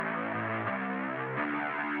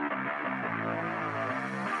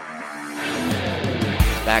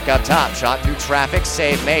Back up top, shot through traffic,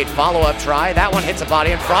 save made, follow-up try. That one hits a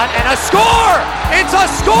body in front, and a score! It's a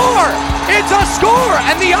score! It's a score!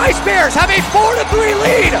 And the Ice Bears have a 4-3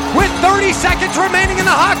 lead with 30 seconds remaining in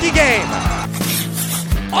the hockey game.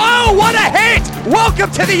 Oh, what a hit!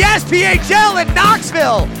 Welcome to the SPHL in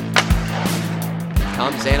Knoxville.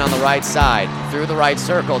 Comes in on the right side, through the right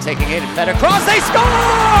circle, taking it and fed across. They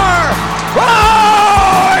score!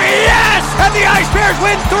 Oh, yes! And the Ice Bears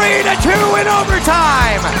win 3-2 in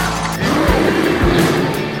overtime.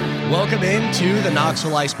 Welcome into the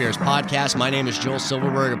Knoxville Ice Bears podcast. My name is Joel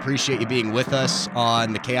Silverberg. Appreciate you being with us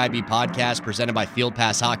on the KIB podcast presented by Field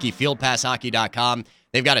Pass Hockey, fieldpasshockey.com.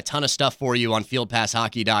 They've got a ton of stuff for you on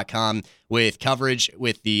fieldpasshockey.com with coverage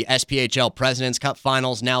with the SPHL President's Cup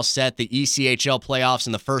Finals now set. The ECHL playoffs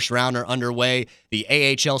in the first round are underway. The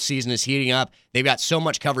AHL season is heating up. They've got so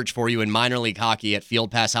much coverage for you in minor league hockey at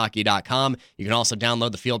fieldpasshockey.com. You can also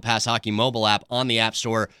download the Field Pass Hockey mobile app on the App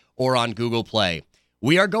Store or on Google Play.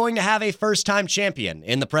 We are going to have a first-time champion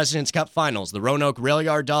in the President's Cup Finals. The Roanoke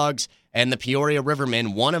Railyard Dogs and the Peoria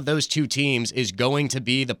Rivermen, one of those two teams is going to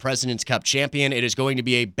be the President's Cup champion. It is going to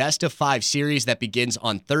be a best-of-5 series that begins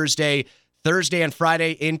on Thursday and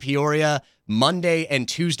Friday in Peoria, Monday and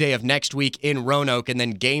Tuesday of next week in Roanoke, and then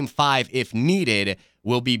Game 5, if needed,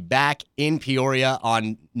 will be back in Peoria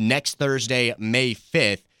on next Thursday, May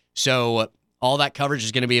 5th. So all that coverage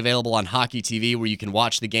is going to be available on Hockey TV where you can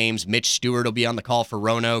watch the games. Mitch Stewart will be on the call for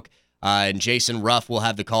Roanoke, and Jason Ruff will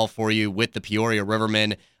have the call for you with the Peoria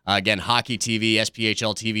Rivermen. Again, Hockey TV,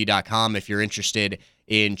 SPHLTV.com if you're interested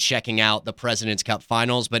in checking out the President's Cup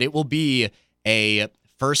Finals. But it will be a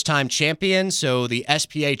first-time champion, so the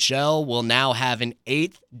SPHL will now have an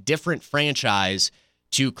 8th different franchise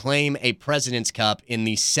to claim a President's Cup in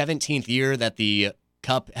the 17th year that the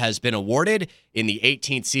Cup has been awarded. In the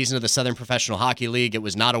 18th season of the Southern Professional Hockey League, it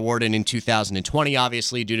was not awarded in 2020,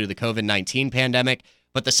 obviously, due to the COVID-19 pandemic.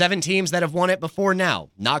 But the 7 teams that have won it before now,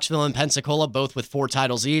 Knoxville and Pensacola, both with 4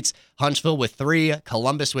 titles each, Huntsville with 3,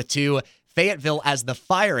 Columbus with 2, Fayetteville as the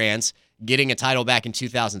Fire Ants, getting a title back in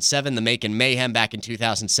 2007, the Macon Mayhem back in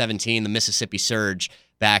 2017, the Mississippi Surge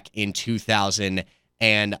back in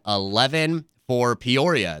 2011. For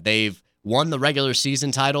Peoria, they've won the regular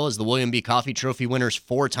season title as the William B. Coffey Trophy winners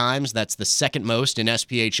 4 times. That's the second most in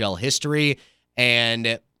SPHL history,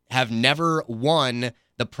 and have never won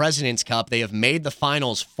the President's Cup. They have made the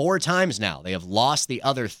finals 4 times now. They have lost the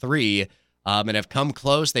other 3 and have come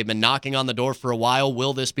close. They've been knocking on the door for a while.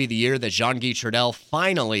 Will this be the year that Jean-Guy Trudel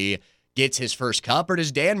finally gets his first cup, or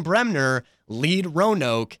does Dan Bremner lead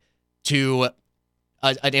Roanoke to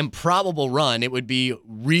an improbable run? It would be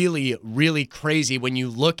really, really crazy when you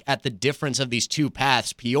look at the difference of these two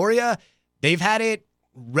paths. Peoria, they've had it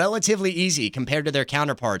relatively easy compared to their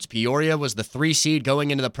counterparts. Peoria was the 3 seed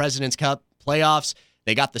going into the President's Cup playoffs.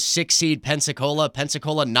 They got the 6 seed Pensacola.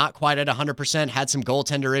 Pensacola not quite at 100%, had some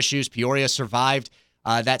goaltender issues. Peoria survived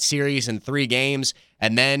that series in 3 games.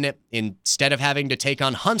 And then instead of having to take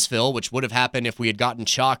on Huntsville, which would have happened if we had gotten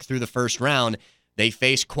chalk through the first round, they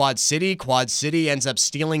face Quad City. Quad City ends up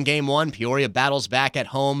stealing Game 1. Peoria battles back at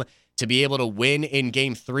home to be able to win in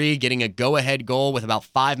Game 3, getting a go-ahead goal with about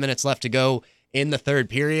 5 minutes left to go in the third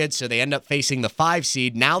period. So they end up facing the 5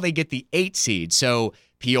 seed. Now they get the 8 seed. So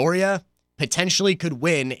Peoria potentially could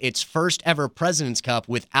win its first ever President's Cup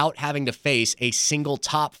without having to face a single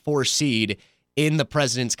top 4 seed in the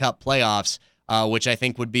President's Cup playoffs, which I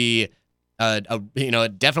think would be,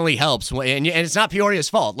 it definitely helps. And it's not Peoria's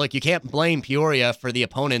fault. Look, you can't blame Peoria for the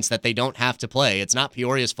opponents that they don't have to play. It's not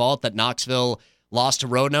Peoria's fault that Knoxville lost to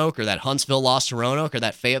Roanoke, or that Huntsville lost to Roanoke, or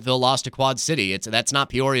that Fayetteville lost to Quad City. That's not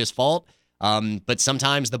Peoria's fault. But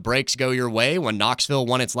sometimes the breaks go your way. When Knoxville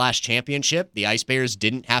won its last championship, the Ice Bears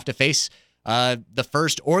didn't have to face the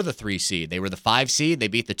first or the 3 seed. They were the 5 seed. They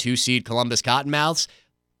beat the 2 seed Columbus Cottonmouths.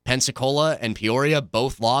 Pensacola and Peoria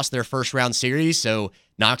both lost their first round series, so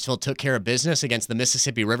Knoxville took care of business against the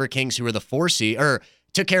Mississippi River Kings, who were the 4 seed, or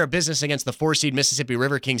took care of business against the 4 seed Mississippi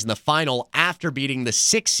River Kings in the final after beating the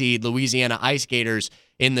 6 seed Louisiana Ice Gators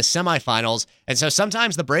in the semifinals. And so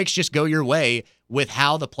sometimes the breaks just go your way with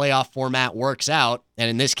how the playoff format works out. And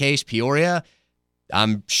in this case, Peoria,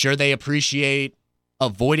 I'm sure they appreciate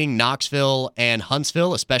avoiding Knoxville and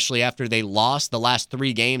Huntsville, especially after they lost the last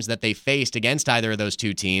 3 games that they faced against either of those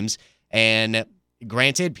 2 teams. And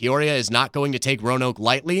granted, Peoria is not going to take Roanoke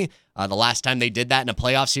lightly. The last time they did that in a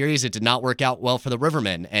playoff series, it did not work out well for the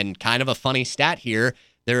Rivermen. And kind of a funny stat here,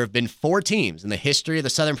 there have been 4 teams in the history of the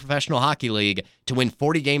Southern Professional Hockey League to win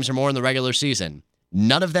 40 games or more in the regular season.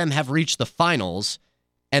 None of them have reached the finals,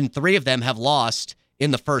 and 3 of them have lost in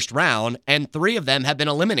the first round, and 3 of them have been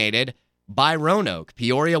eliminated by Roanoke.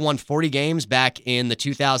 Peoria won 40 games back in the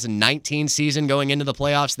 2019 season going into the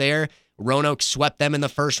playoffs there. Roanoke swept them in the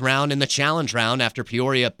first round in the challenge round after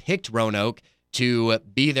Peoria picked Roanoke to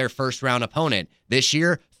be their first round opponent. This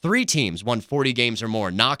year, 3 teams won 40 games or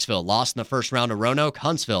more. Knoxville lost in the first round to Roanoke.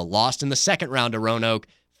 Huntsville lost in the second round to Roanoke.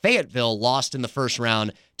 Fayetteville lost in the first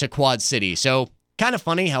round to Quad City. So kind of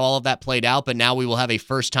funny how all of that played out, but now we will have a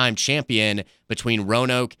first-time champion between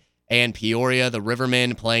Roanoke and Peoria. The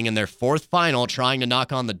Rivermen playing in their 4th final, trying to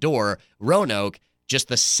knock on the door. Roanoke, just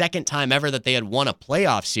the second time ever that they had won a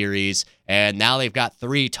playoff series, and now they've got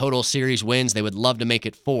 3 total series wins. They would love to make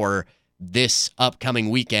it 4 this upcoming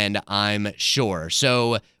weekend, I'm sure.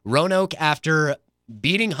 So Roanoke, after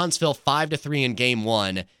beating Huntsville 5-3 in game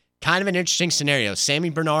 1, kind of an interesting scenario.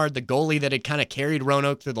 Sammy Bernard, the goalie that had kind of carried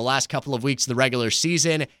Roanoke through the last couple of weeks of the regular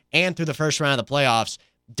season and through the first round of the playoffs,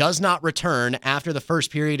 does not return after the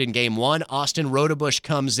first period in game 1. Austin Rodebush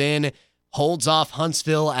comes in, holds off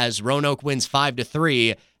Huntsville as Roanoke wins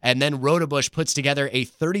 5-3, and then Rodebush puts together a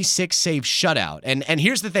 36-save shutout. And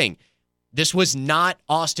here's the thing. This was not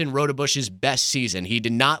Austin Rodebush's best season. He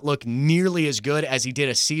did not look nearly as good as he did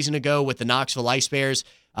a season ago with the Knoxville Ice Bears.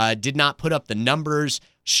 Did not put up the numbers,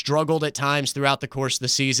 struggled at times throughout the course of the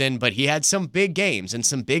season, but he had some big games and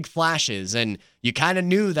some big flashes, and you kind of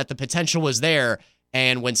knew that the potential was there.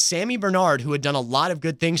 And when Sammy Bernard, who had done a lot of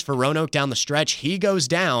good things for Roanoke down the stretch, he goes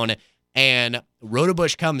down, and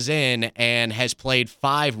Rodebush comes in and has played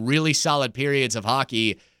 5 really solid periods of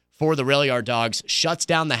hockey for the Rail Yard Dogs, shuts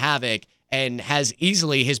down the Havoc, and has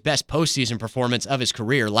easily his best postseason performance of his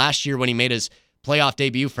career. Last year when he made his playoff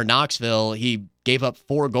debut for Knoxville, he gave up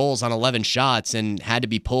 4 goals on 11 shots and had to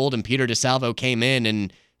be pulled, and Peter DeSalvo came in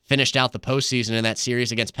and finished out the postseason in that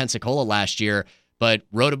series against Pensacola last year. But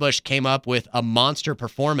Rodebush came up with a monster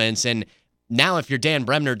performance, and now if you're Dan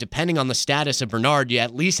Bremner, depending on the status of Bernard, you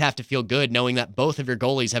at least have to feel good knowing that both of your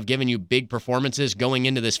goalies have given you big performances going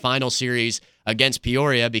into this final series against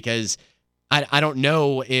Peoria, because I don't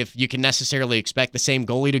know if you can necessarily expect the same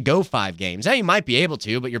goalie to go 5 games. Now, you might be able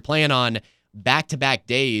to, but you're playing on back-to-back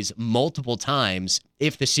days multiple times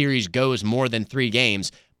if the series goes more than 3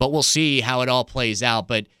 games. But we'll see how it all plays out.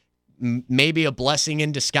 But maybe a blessing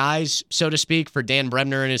in disguise, so to speak, for Dan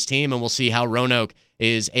Bremner and his team, and we'll see how Roanoke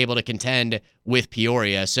is able to contend with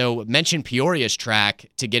Peoria. So mention Peoria's track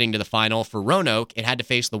to getting to the final. For Roanoke, it had to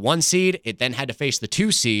face the 1 seed. It then had to face the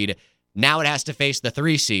 2 seed. Now it has to face the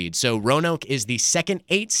 3 seed. So Roanoke is the second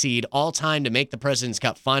 8 seed all time to make the President's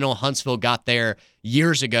Cup final. Huntsville got there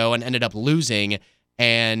years ago and ended up losing.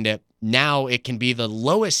 And now it can be the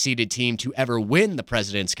lowest seeded team to ever win the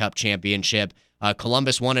President's Cup championship.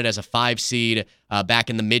 Columbus won it as a 5 seed back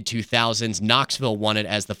in the mid-2000s. Knoxville won it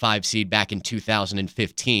as the 5 seed back in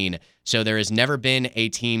 2015. So there has never been a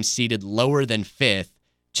team seeded lower than 5th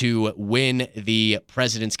to win the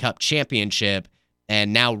President's Cup championship.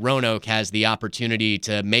 And now Roanoke has the opportunity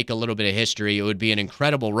to make a little bit of history. It would be an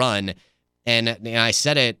incredible run. And I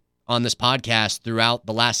said it on this podcast throughout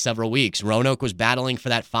the last several weeks. Roanoke was battling for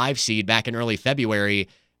that 5 seed back in early February.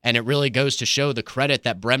 And it really goes to show the credit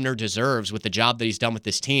that Bremner deserves with the job that he's done with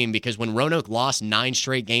this team. Because when Roanoke lost 9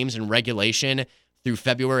 straight games in regulation through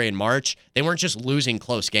February and March, they weren't just losing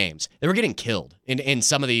close games. They were getting killed in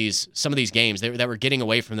some of these games that were getting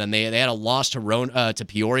away from them. They had a loss to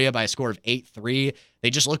Peoria by a score of 8-3.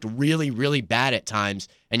 They just looked really, really bad at times.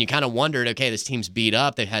 And you kind of wondered, okay, this team's beat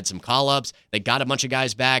up. They've had some call-ups. They got a bunch of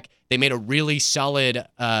guys back. They made a really solid,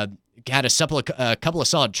 had a couple of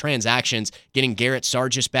solid transactions, getting Garrett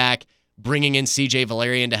Sargis back, bringing in CJ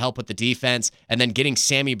Valerian to help with the defense, and then getting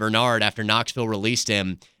Sammy Bernard after Knoxville released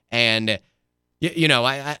him. And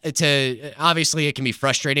obviously it can be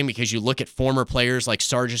frustrating because you look at former players like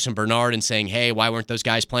Sargis and Bernard and saying, hey, why weren't those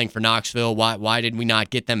guys playing for Knoxville? Why did we not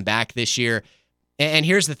get them back this year? And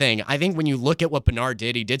here's the thing. I think when you look at what Bernard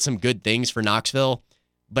did, he did some good things for Knoxville,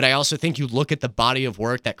 but I also think you look at the body of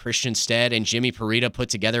work that Christian Stead and Jimmy Parita put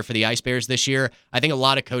together for the Ice Bears this year. I think a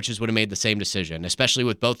lot of coaches would have made the same decision, especially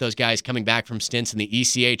with both those guys coming back from stints in the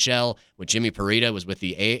ECHL, with Jimmy Parita was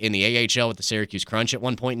in the AHL with the Syracuse Crunch at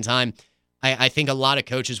one point in time. I think a lot of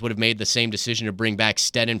coaches would have made the same decision to bring back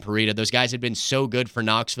Stead and Parita. Those guys had been so good for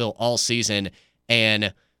Knoxville all season,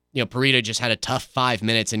 and Parita just had a tough 5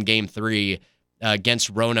 minutes in Game 3 against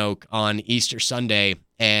Roanoke on Easter Sunday.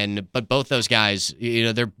 But both those guys,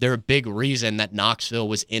 they're a big reason that Knoxville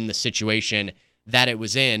was in the situation that it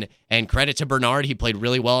was in. And credit to Bernard, he played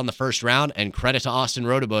really well in the first round, and credit to Austin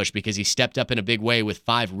Rodebush because he stepped up in a big way with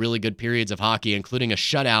 5 really good periods of hockey, including a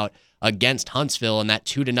shutout against Huntsville and that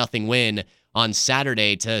 2-0 win on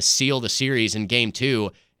Saturday to seal the series in Game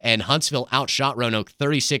 2. And Huntsville outshot Roanoke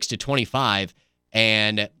 36-25.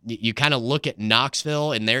 And you kind of look at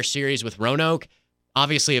Knoxville in their series with Roanoke.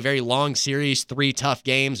 Obviously, a very long series, 3 tough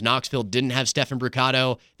games. Knoxville didn't have Stefan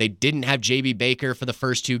Brucato. They didn't have J.B. Baker for the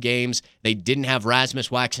first 2 games. They didn't have Rasmus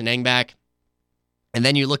Waxen-Engback. And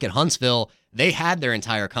then you look at Huntsville, they had their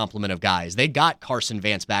entire complement of guys. They got Carson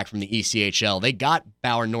Vance back from the ECHL. They got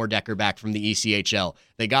Bauer Nordecker back from the ECHL.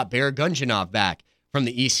 They got Bear Gunjanov back from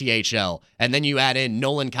the ECHL. And then you add in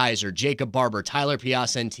Nolan Kaiser, Jacob Barber, Tyler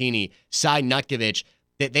Piacentini, Cy Nutkovich.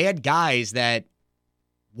 They had guys that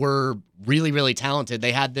were really, really talented.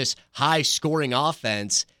 They had this high-scoring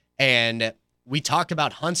offense, and we talked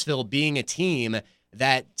about Huntsville being a team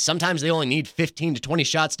that sometimes they only need 15 to 20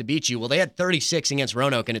 shots to beat you. Well, they had 36 against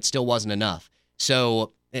Roanoke, and it still wasn't enough.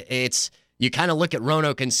 So you kind of look at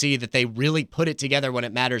Roanoke and see that they really put it together when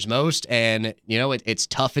it matters most, and it's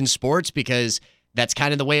tough in sports because that's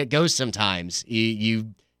kind of the way it goes sometimes.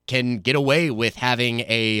 You can get away with having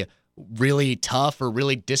a really tough or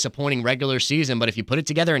really disappointing regular season, but if you put it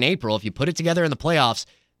together in April, if you put it together in the playoffs,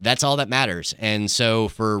 that's all that matters. And so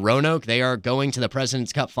for Roanoke, they are going to the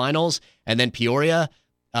President's Cup Finals, and then Peoria,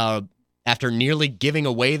 after nearly giving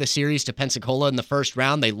away the series to Pensacola in the first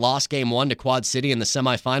round, they lost Game 1 to Quad City in the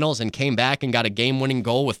semifinals and came back and got a game-winning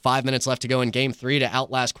goal with 5 minutes left to go in Game 3 to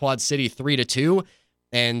outlast Quad City 3-2.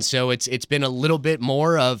 And so it's been a little bit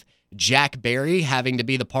more of Jack Barry having to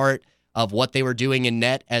be the part of what they were doing in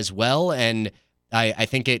net as well. And I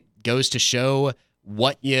think it goes to show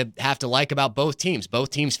what you have to like about both teams. Both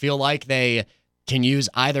teams feel like they can use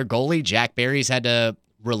either goalie. Jack Barry's had to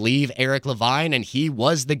relieve Eric Levine, and he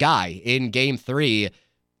was the guy in Game 3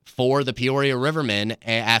 for the Peoria Rivermen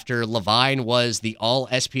after Levine was the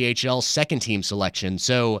all-SPHL second-team selection.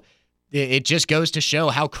 So it just goes to show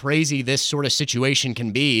how crazy this sort of situation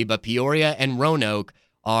can be. But Peoria and Roanoke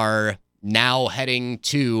are now heading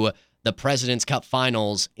to the President's Cup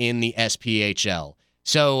Finals in the SPHL.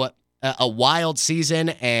 So a wild season,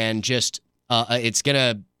 and just it's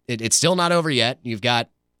still not over yet. You've got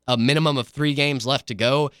a minimum of 3 games left to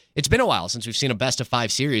go. It's been a while since we've seen a best-of-5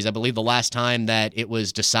 series. I believe the last time that it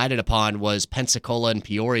was decided upon was Pensacola and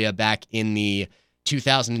Peoria back in the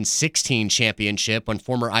 2016 championship when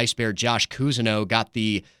former Ice Bear Josh Cousineau got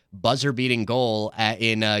the buzzer-beating goal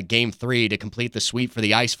in Game 3 to complete the sweep for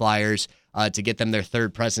the Ice Flyers to get them their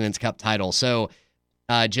 3rd President's Cup title. So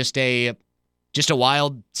just a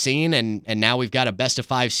wild scene, and now we've got a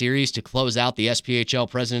best-of-5 series to close out the SPHL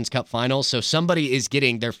President's Cup Finals. So somebody is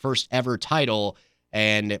getting their first ever title,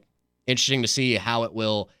 and interesting to see how it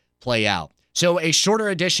will play out. So a shorter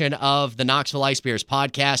edition of the Knoxville Ice Bears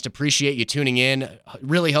podcast. Appreciate you tuning in.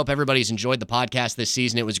 Really hope everybody's enjoyed the podcast this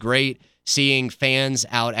season. It was great seeing fans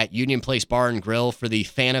out at Union Place Bar and Grill for the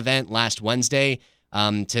fan event last Wednesday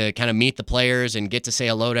to kind of meet the players and get to say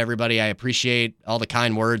hello to everybody. I appreciate all the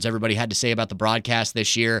kind words everybody had to say about the broadcast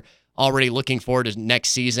this year. Already looking forward to next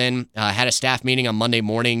season. Had a staff meeting on Monday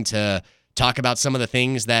morning to talk about some of the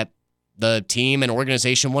things that the team and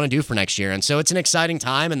organization want to do for next year. And so it's an exciting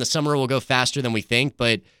time, and the summer will go faster than we think,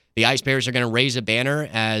 but the Ice Bears are going to raise a banner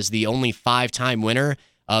as the only 5-time winner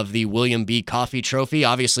of the William B. Coffey Trophy.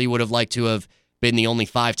 Obviously would have liked to have been the only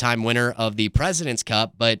 5-time winner of the President's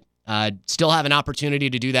Cup, but still have an opportunity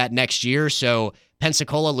to do that next year. So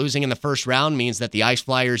Pensacola losing in the first round means that the Ice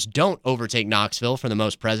Flyers don't overtake Knoxville for the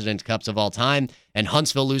most President's Cups of all time, and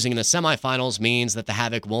Huntsville losing in the semifinals means that the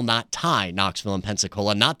Havoc will not tie Knoxville and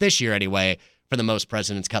Pensacola, not this year anyway, for the most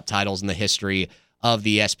President's Cup titles in the history of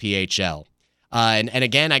the SPHL. And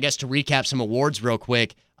again, I guess to recap some awards real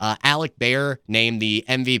quick, Alec Bear named the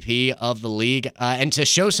MVP of the league. And to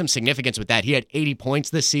show some significance with that, he had 80 points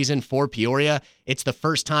this season for Peoria. It's the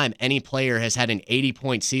first time any player has had an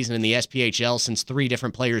 80-point season in the SPHL since 3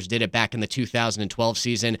 different players did it back in the 2012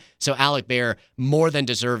 season. So Alec Bear, more than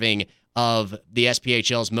deserving of the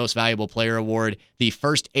SPHL's Most Valuable Player Award, the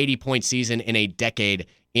first 80-point season in a decade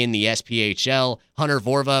in the SPHL. Hunter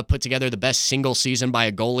Vorva put together the best single season by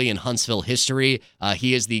a goalie in Huntsville history.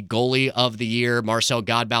 He is the goalie of the year. Marcel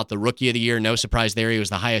Godbout, the rookie of the year. No surprise there. He was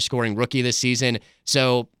the highest scoring rookie this season.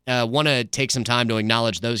 So want to take some time to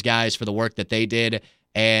acknowledge those guys for the work that they did.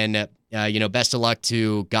 And, best of luck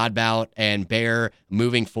to Godbout and Bear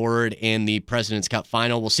moving forward in the President's Cup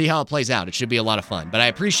final. We'll see how it plays out. It should be a lot of fun. But I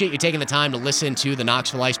appreciate you taking the time to listen to the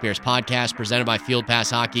Knoxville Ice Bears podcast presented by Field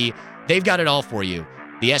Pass Hockey. They've got it all for you.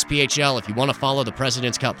 The SPHL, if you want to follow the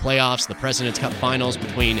President's Cup playoffs, the President's Cup finals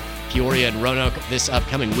between Peoria and Roanoke this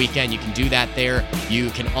upcoming weekend, you can do that there.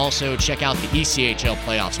 You can also check out the ECHL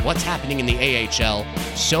playoffs. What's happening in the AHL?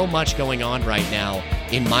 So much going on right now.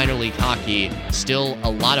 in minor league hockey. Still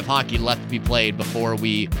a lot of hockey left to be played before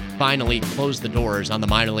we finally close the doors on the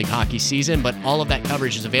minor league hockey season, but all of that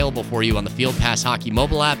coverage is available for you on the Field Pass Hockey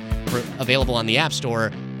mobile app, available on the App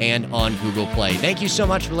Store and on Google Play. Thank you so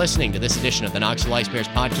much for listening to this edition of the Knoxville Ice Bears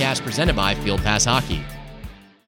podcast presented by Field Pass Hockey.